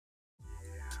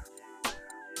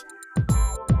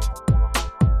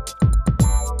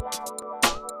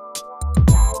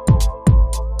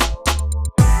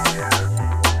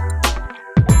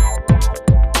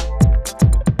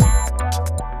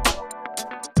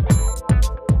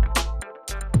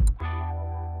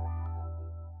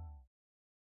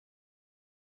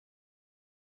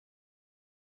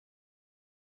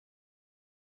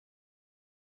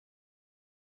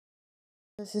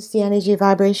This is the energy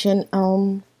vibration.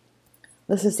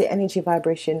 This is the energy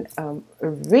vibration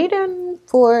reading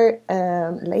voor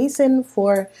lezen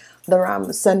voor de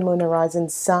Ram, Sun, Moon, Horizon,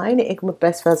 Sign. Ik moet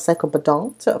best wel zeggen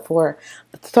bedankt voor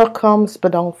de terugkomst.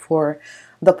 Bedankt voor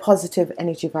de positive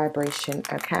energy vibration.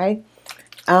 Oké.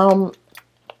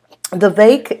 De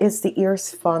week is de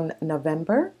eerste van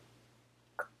november.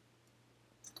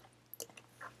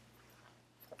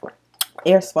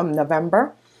 Eerst van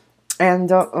november. En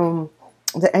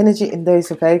de energy in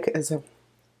deze week is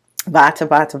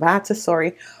water,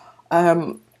 sorry.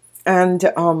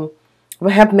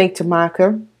 We hebben mee te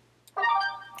maken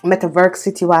met een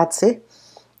werksituatie.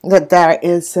 Daar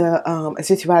is een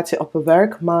situatie op het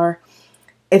werk, maar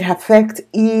het affect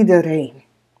iedereen.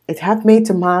 Het heeft mee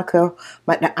te maken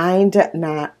met de einde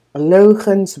naar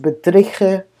leugens,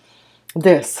 bedriegen.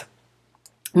 Dus,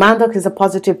 maandag is een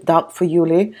positieve dag voor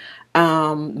jullie.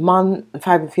 Man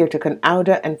 45 en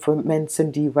ouder en voor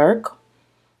mensen die werken.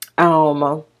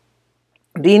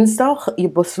 Dinsdag, je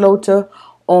besloten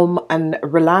om een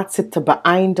relatie te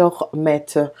beëindigen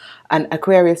met een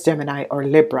Aquarius, Gemini of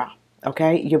Libra. Oké,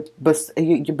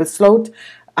 je besloot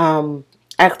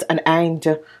echt een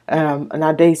einde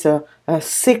naar deze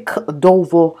ziek,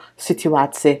 dove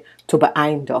situatie te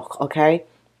beëindigen. Oké.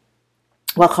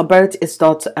 Wat gebeurt is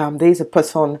dat deze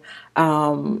persoon,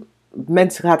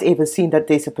 mensen gaan even zien dat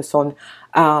deze persoon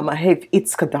heeft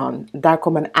iets gedaan. Daar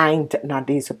komt een eind naar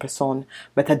deze persoon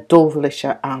met het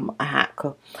dovelijke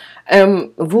haken.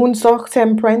 Woensdag,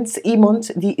 Temperance,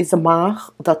 iemand die is een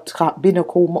maag dat gaat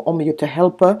binnenkomen om je te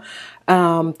helpen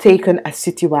tegen een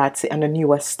situatie en een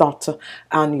nieuwe start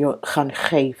aan je gaan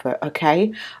geven. Oké?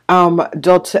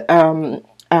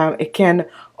 Ik ken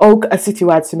ook een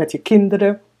situatie met je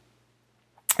kinderen.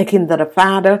 Je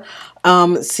kinderenvader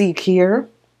zie ik hier.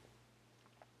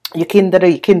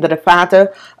 Je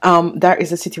kinderenvader, daar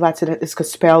is een situatie dat is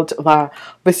gespeeld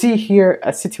waar we zien hier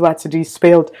een situatie die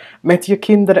speelt met je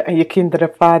kinderen en je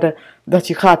kinderenvader dat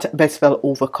je gaat best wel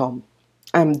overkomen.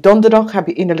 Donderdag heb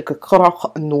je innerlijke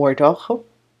kracht nodig.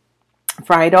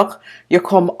 Vrijdag, je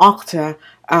komt achter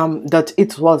dat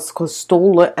iets was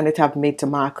gestolen en het heeft mee te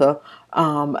maken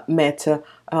met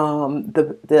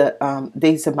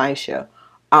deze meisje.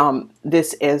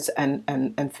 This is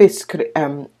een vis,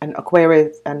 een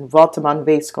Aquarius, een waterman,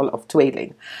 weeskal of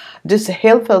tweeling. Dus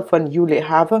heel veel van jullie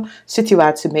hebben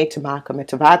situatie mee te maken met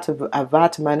de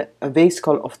waterman,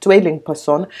 weeskal of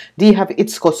tweelingpersoon. Die hebben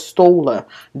iets gestolen.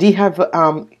 Die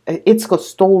hebben iets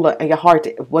gestolen en je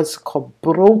hart was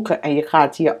gebroken en je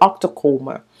gaat hier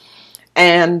achterkomen.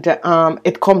 En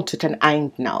het komt tot een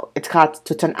eind nou. Het gaat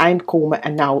tot een eind komen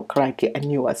en nu krijg je een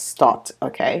nieuwe start.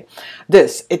 Oké.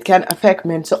 Dus het kan affect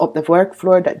mensen op de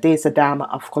werkvloer dat deze dame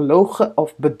afgelogen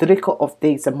of bedriegen of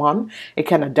deze man. Het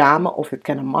kan een dame of het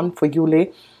kan een man voor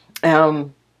jullie.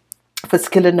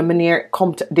 Verschillende manieren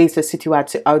komt deze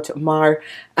situatie uit, maar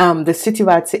de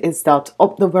situatie is dat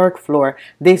op de werkvloer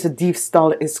deze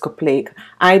diefstal is gepleegd.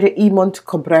 Iemand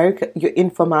gebruikt je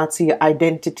informatie, je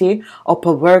identity op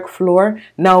een werkvloer.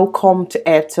 Nou komt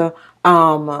het,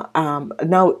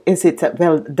 nou is het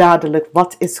wel duidelijk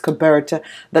wat is gebeurd.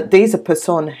 Dat deze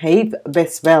persoon heeft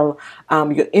best wel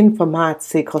je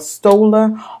informatie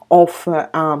gestolen of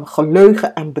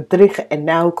geleugen en bedriegen en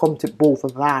nou komt het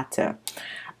boven water.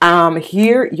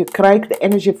 Hier, je krijgt de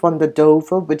energie van de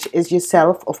dove, which is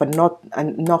jezelf, of nog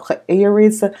een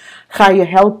Aries, ga je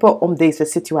helpen om deze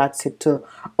situatie te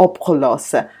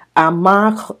oplossen. Een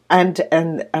maag en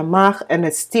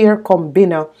een stier komt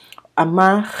binnen. Een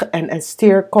maag en een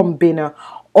stier komt binnen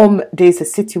om deze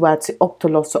situatie op te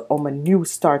lossen, om een nieuwe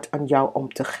start aan jou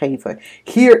om te geven.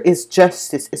 Hier is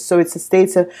justice. So it's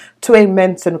deze twee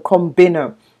mensen komen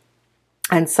binnen.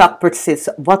 En zag precies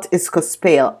wat is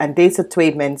gespeeld. En deze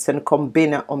twee mensen komen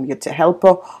binnen om je te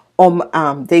helpen om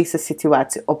deze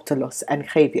situatie op te lossen. En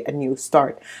geef je een nieuwe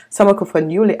start. Sommige van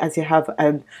jullie, als je hebt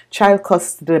een child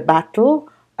custody battle.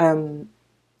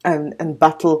 Een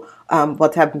battle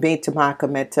wat heeft mee te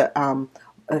maken met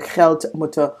geld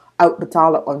moeten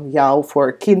uitbetalen aan jou voor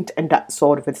een kind en dat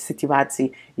soort van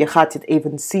situatie. Je gaat het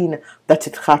even zien dat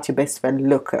het gaat je best wel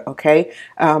lukken, oké?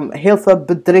 Heel veel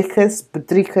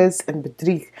bedriegers en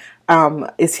bedrieg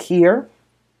is hier.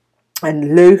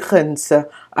 En leugens,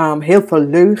 heel veel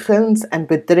leugens en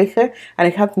bedriegen. En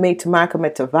ik heb mee te maken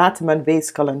met de waterman,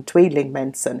 weeskal en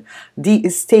tweelingmensen. Die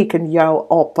steken jou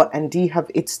op en die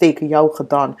hebben iets tegen jou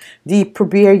gedaan. Die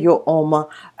probeer je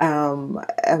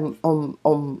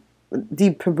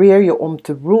om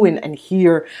te ruïnen. En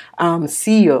hier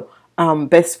zie je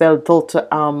best wel dat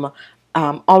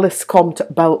Alles komt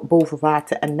boven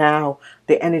water. En now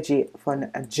the energy van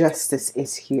justice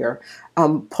is here.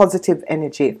 Positive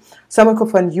energy. Sommigen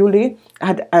van jullie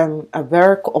had een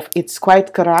werk of iets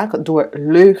kwijtgeraakt door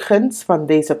leugens van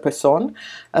deze persoon.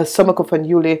 Sommigen van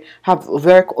jullie hebben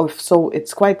werk of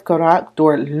zoiets kwijtgeraakt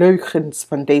door leugens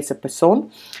van deze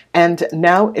persoon. And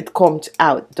now it comes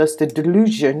out. Dus de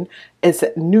delusion is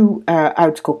nu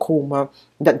uitgekomen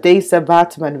dat deze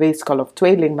waterman, weeskal of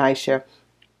tweelingmeisje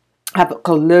heb ik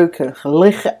leugen,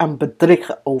 geliegen en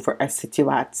bedriegen over een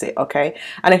situatie, oké?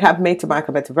 En ik heb mee te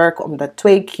maken met werk, omdat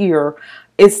 2 keer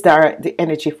is daar de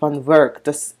energie van werk.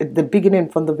 Dus de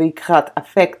beginning van de week gaat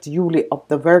affect jullie op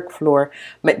de werkvloer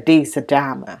met deze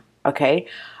dame, oké?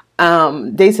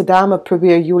 Deze dame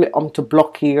probeert jullie om te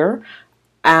blokkeren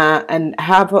en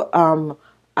hebben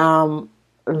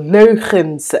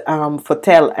leugens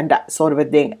vertellen en dat soort of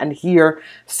ding. En hier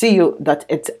zie je dat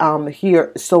het hier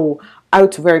zo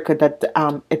uitwerken dat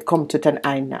het komt tot een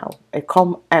eind nou. Het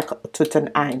komt echt tot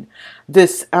een eind.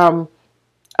 Dus een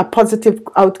positive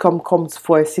outcome komt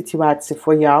voor een situatie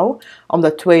voor jou.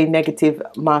 Omdat 2 negatief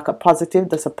maken positief.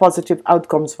 Dus een positive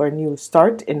outcome voor een nieuwe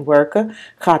start in werken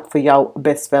gaat voor jou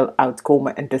best wel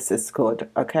uitkomen. En this is good,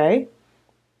 oké?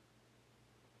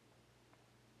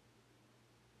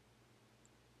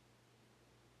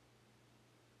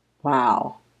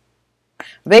 Wauw.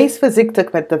 Wees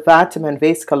voorzichtig met de waterman,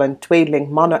 weeskal en tweeling,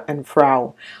 mannen en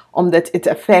vrouw. Omdat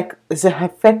ze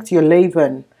affect je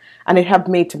leven. En het heeft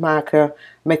mee te maken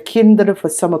met kinderen voor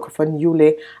sommigen van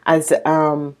jullie. Als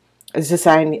ze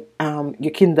zijn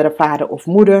je kinderen, vader of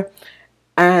moeder.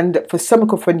 En voor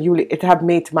sommigen van jullie, het heeft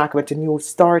mee te maken met een nieuwe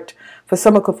start. Voor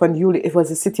sommigen van jullie, het was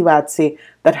een situatie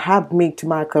dat heeft mee te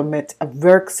maken met een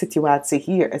werksituatie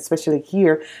hier. Especially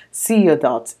hier zie je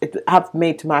dat. Het heeft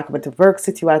mee te maken met een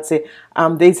werksituatie.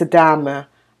 Deze dame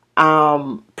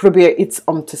probeert iets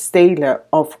om te stelen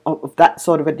of dat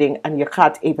soort of ding. En je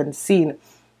gaat even zien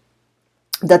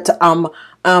dat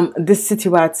de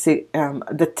situatie,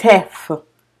 de theft.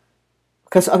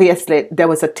 Because obviously there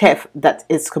was a theft that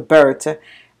is gebeurd.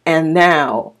 And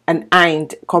now een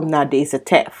eind komt naar deze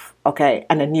theft. Okay?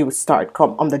 En een nieuwe start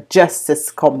komt. Omdat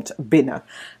justice komt binnen.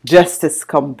 Justice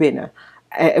komt binnen.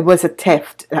 It was a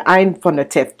theft. Het eind van de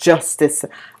theft. Justice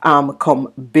komt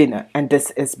binnen. En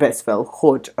this is best wel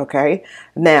goed. Okay?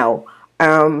 Now,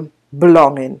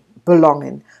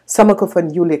 belonging. Sommigen van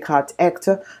jullie gaat echt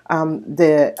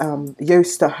de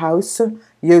juiste huis,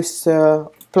 juiste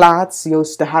plaats,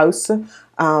 juiste huis,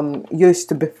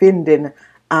 juiste bevinding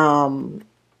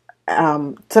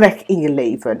terecht in je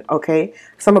leven, oké?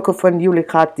 Sommigen van jullie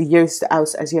gaat de juiste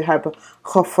huis als je hebt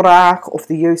gevraagd of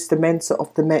de juiste mensen of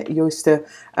de juiste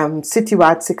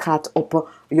situatie gaat op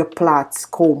je plaats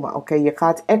komen, oké? Je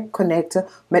gaat echt connecten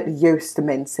met de juiste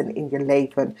mensen in je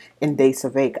leven in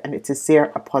deze week en het is zeer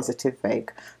een positieve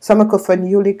week. Sommigen van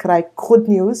jullie krijgen goed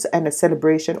nieuws en een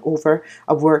celebration over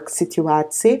een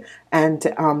werksituatie en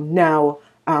nou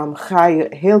ga je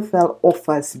heel veel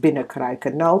offers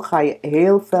binnenkrijgen. Nou ga je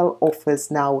heel veel offers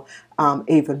nou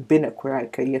even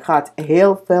binnenkrijgen. Je gaat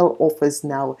heel veel offers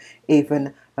nou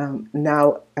even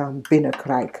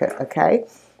binnenkrijgen. Oké?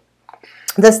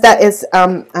 Dus dat is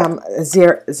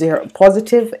zeer, zeer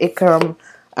positief.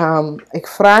 Ik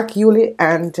vraag jullie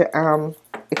en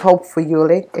ik hoop voor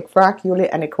jullie. Ik vraag jullie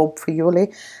en ik hoop voor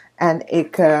jullie. En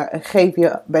ik geef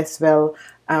je best wel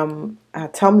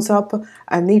thumbs up.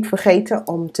 En niet vergeten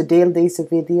om te delen deze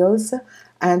video's.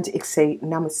 En ik zeg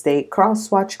namaste.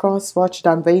 Crosswatch.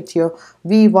 Dan weet je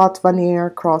wie, wat,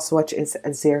 wanneer. Crosswatch is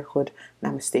zeer goed.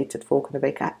 Namaste. Tot volgende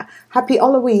week. Happy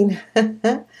Halloween.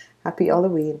 Happy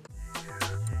Halloween.